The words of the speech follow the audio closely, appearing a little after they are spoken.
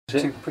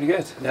Pretty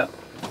good. Yeah.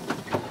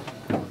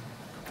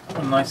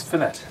 A nice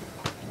fillet.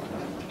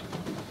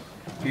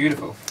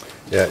 Beautiful.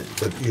 Yeah,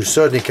 but you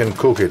certainly can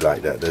cook it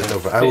like that. There's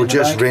no. I would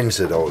just rinse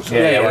it also.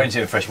 Yeah, we'll rinse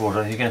it in fresh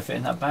water. You're going to fit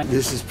in that bag.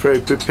 This is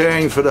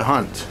preparing for the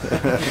hunt.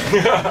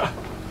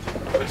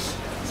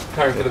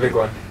 Preparing for the big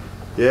one.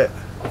 Yeah.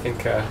 I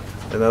think.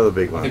 Another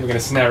big I one. think we're going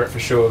to snare it for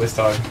sure this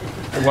time.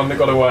 The one that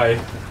got away.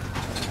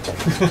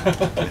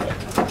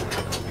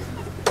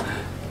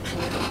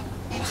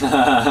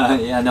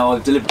 Yeah, no,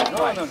 I've delivered.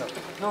 No.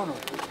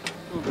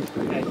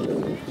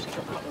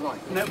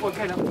 No,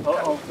 okay, no.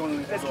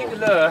 Let's keep the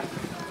lure.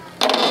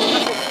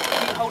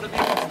 Keep hold of the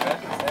bottom bit.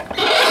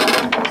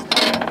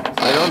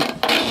 Hang on.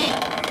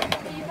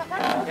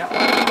 Yeah.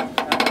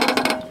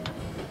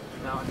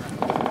 No.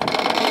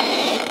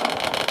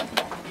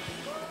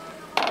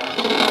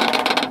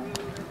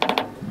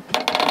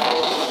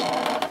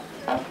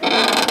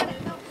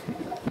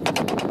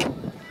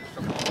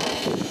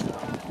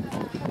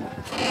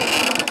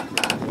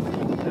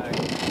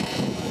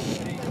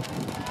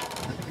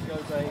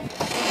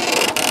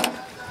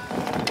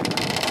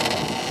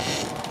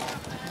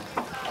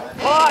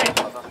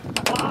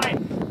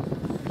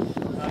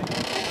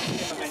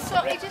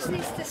 He just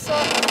needs to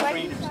sort his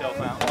way himself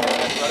out.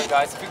 Right,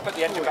 guys, if we put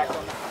the engine back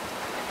on.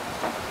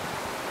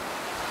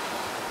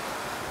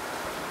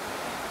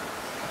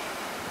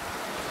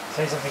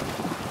 Say something.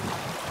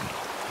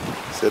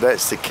 So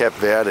that's the Cape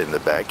Verde in the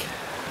back.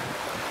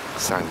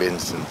 St.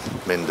 Vincent,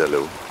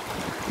 Mindaloo.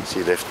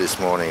 She left this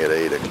morning at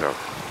 8 o'clock.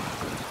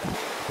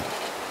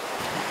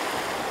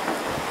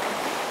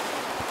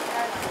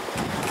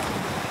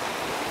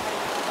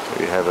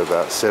 We have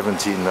about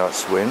 17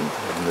 knots wind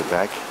in the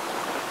back,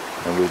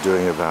 and we're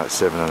doing about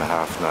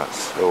 7.5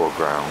 knots over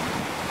ground.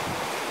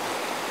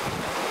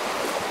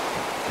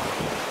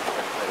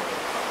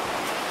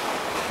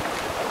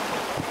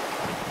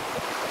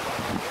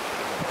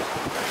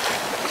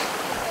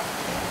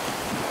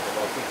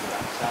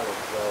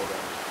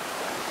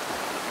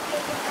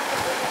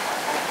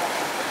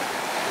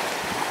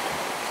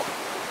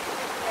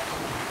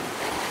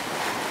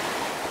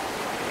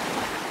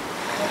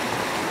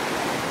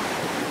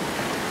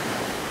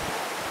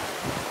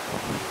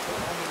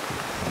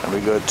 We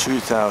got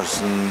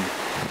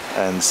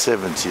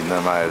 2,070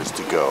 miles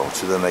to go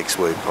to the next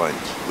waypoint,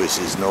 which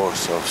is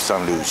north of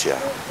St. Lucia.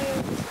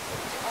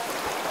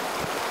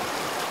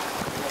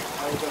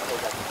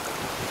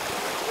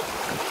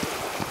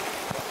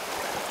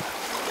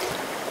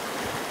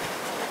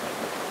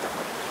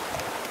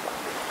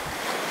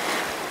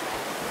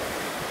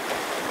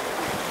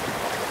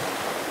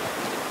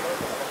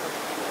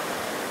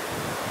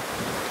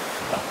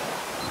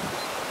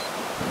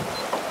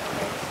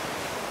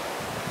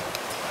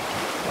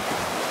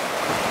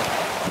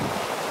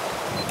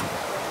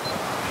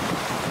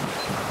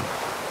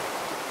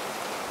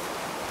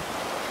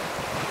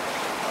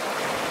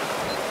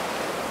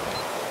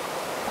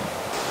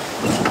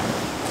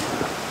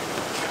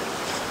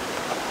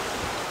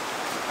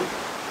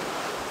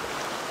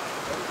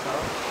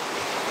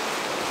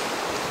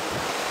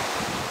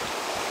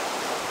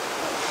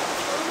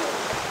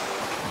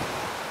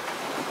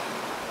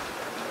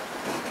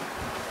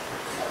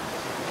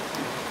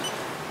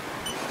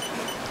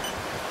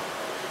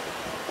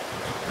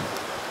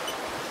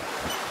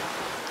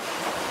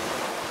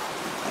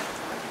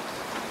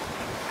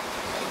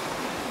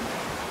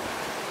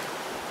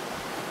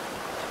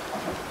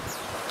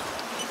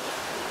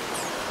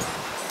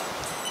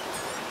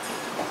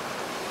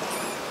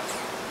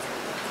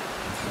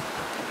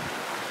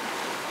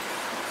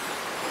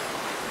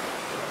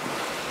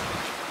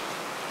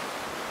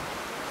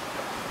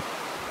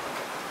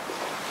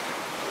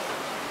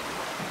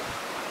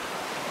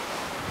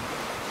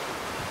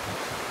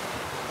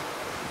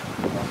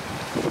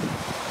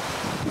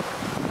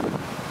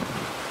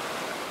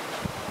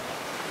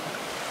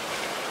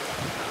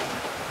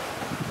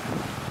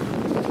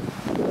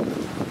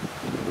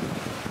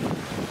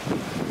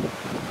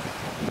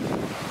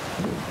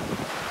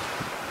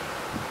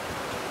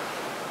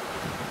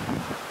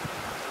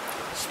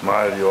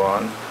 Smile,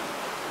 Johan.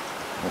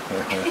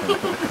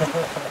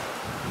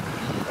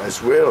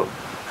 As well.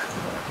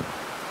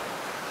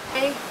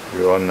 Hey,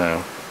 You're on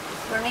now.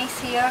 Bernice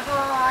here,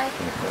 hi.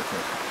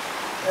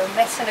 You're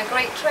missing a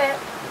great trip.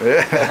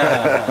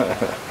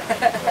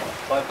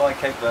 Bye bye,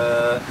 Cape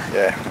Verde.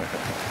 Yeah.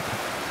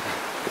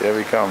 Here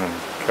we come,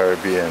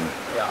 Caribbean.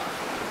 Yeah.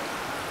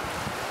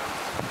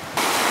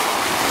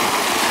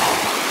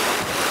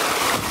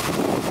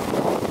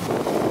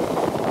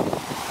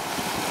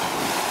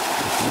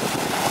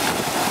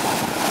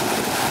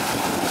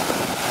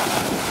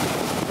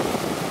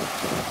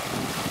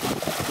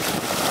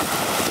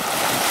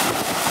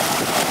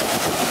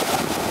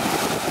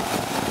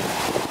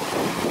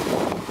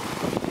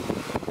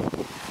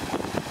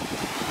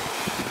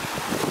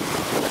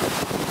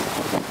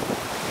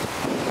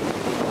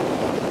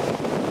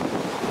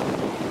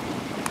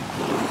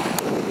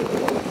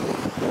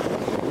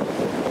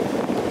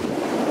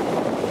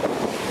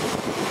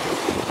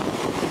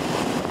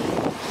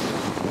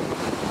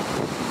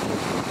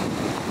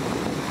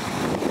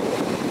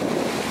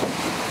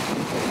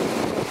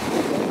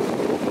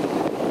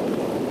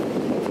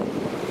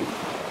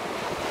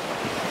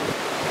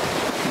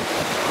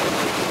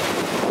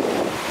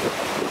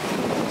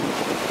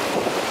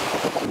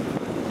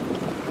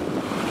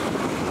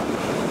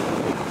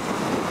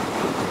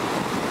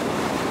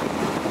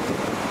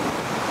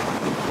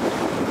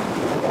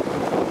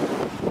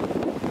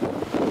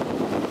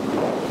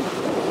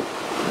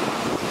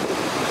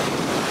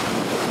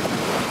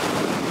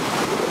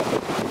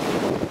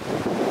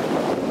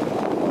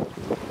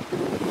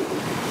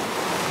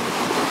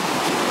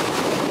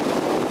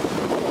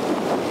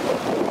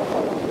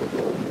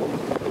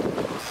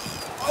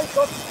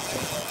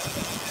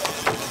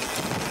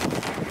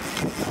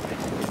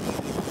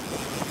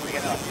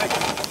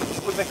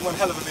 making one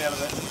hell of a meal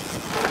of it.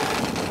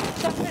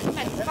 Chocolate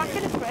mint back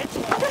in the fridge.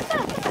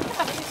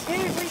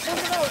 Seriously,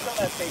 something else on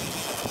that thing.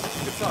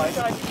 Good size.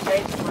 I did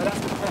change for that.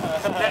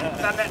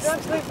 That's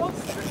absolute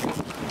monster.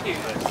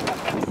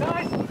 Every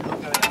size.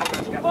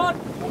 Come on.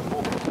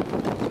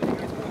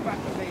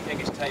 Take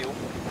its tail.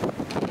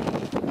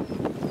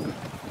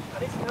 I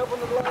need some help on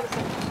the line.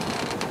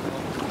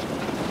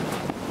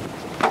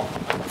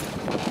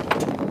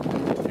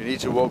 You need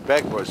to walk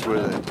backwards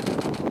with it.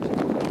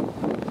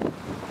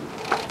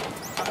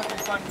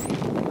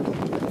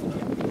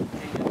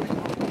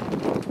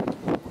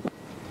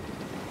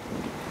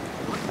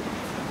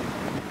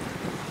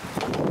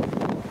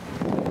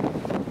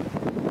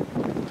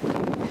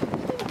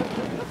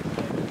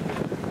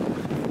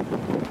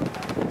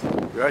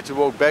 You have to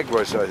walk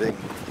backwards, I think.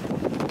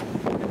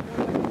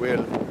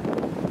 Will.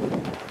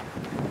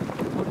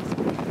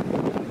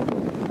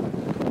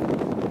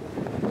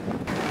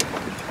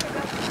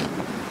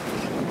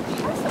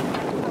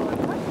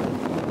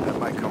 That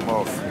might come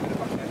off.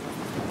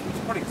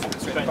 Probably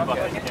Straight in the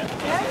bucket, yeah.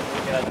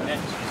 Yeah, the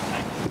next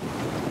tank.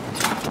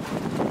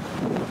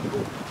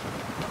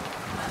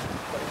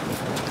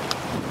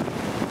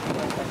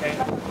 okay.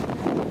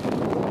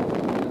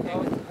 Okay,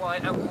 with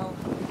wine, alcohol.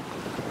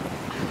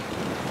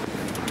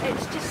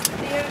 It's just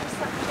the owners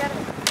that can get it.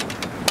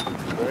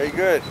 Very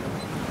good.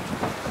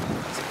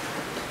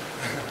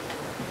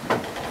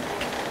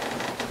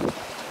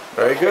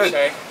 Very good.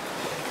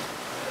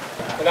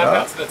 And add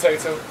that to the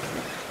total.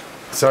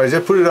 Sorry,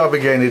 just put it up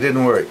again, it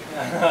didn't work.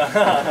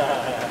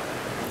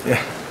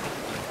 Yeah.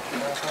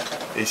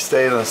 It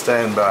stayed on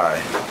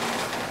standby.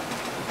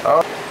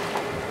 Oh.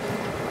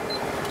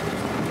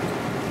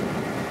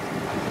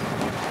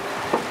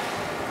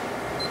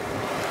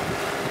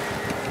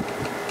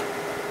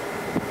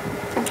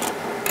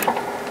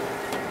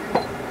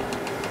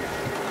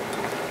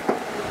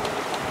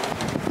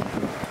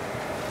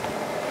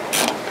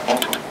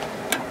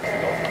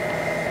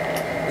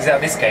 Is that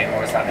this game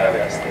or is that No, the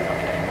that's other? the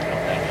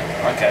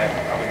Okay, I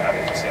wouldn't have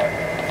it just yet.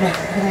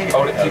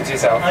 Hold it, keep it to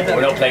yourself.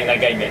 We're not playing that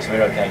game yet, so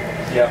we're okay.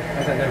 Yeah,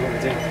 I don't know what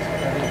we're doing.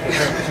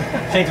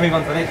 Change to move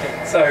on to the next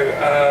game. So,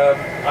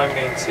 I'm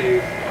going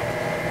to...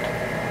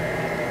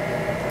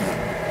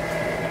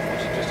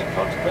 Which is just a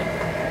consequence.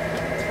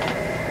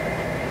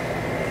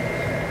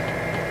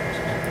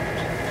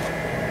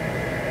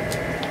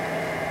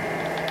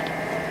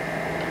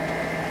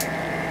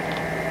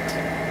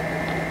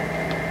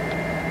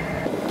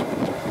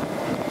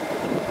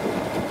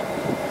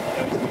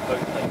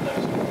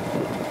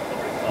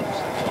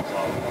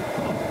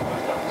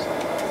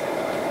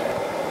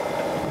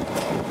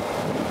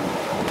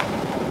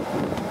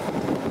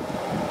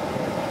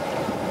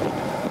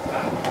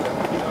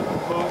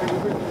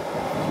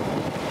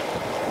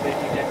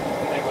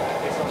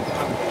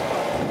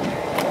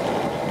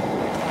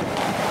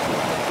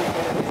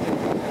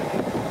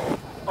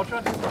 I'll try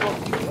and do some.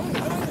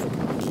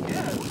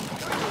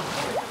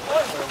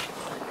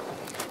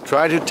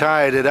 Try to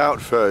tire it out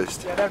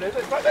first. Yeah, there it is.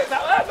 It's right there.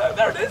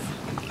 There it is.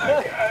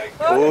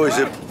 Oh,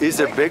 it's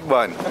a big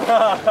one.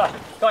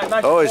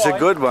 Oh, it's a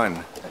good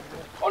one.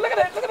 Oh, look at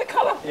it. Look at the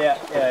colour. Yeah,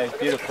 it's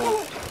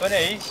beautiful.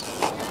 Denise,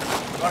 you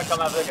want to come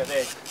have a look at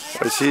this?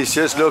 But she's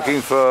just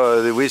looking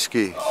for the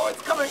whiskey. Oh,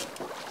 it's coming.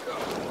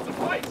 It's a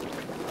fight.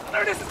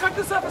 There it is. It's going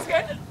to the surface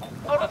again.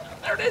 Hold on.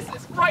 There it is.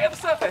 It's right at the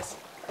surface.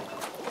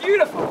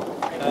 Beautiful.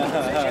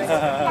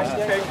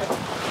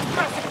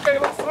 Massive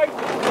scale on side.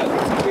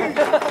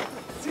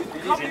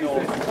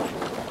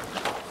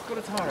 It's got a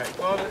tire.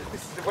 Well,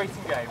 this is a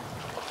waiting game.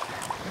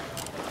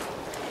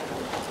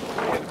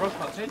 Yeah, the rod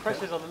can't change.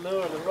 Pressure's on the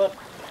lure and the rod.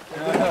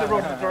 The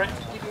rod is direct.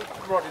 Keep the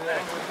rod in the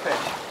angle of the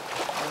fish.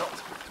 We're not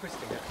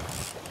twisting it.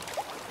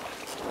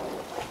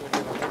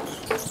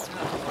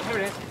 Here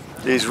it is.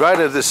 He's right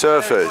at the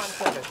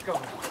surface. Go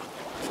on.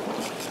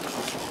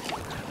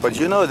 But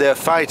you know they're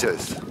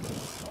fighters.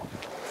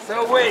 So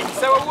are we.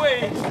 So are we.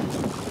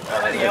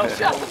 Anything else?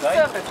 Just at the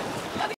surface.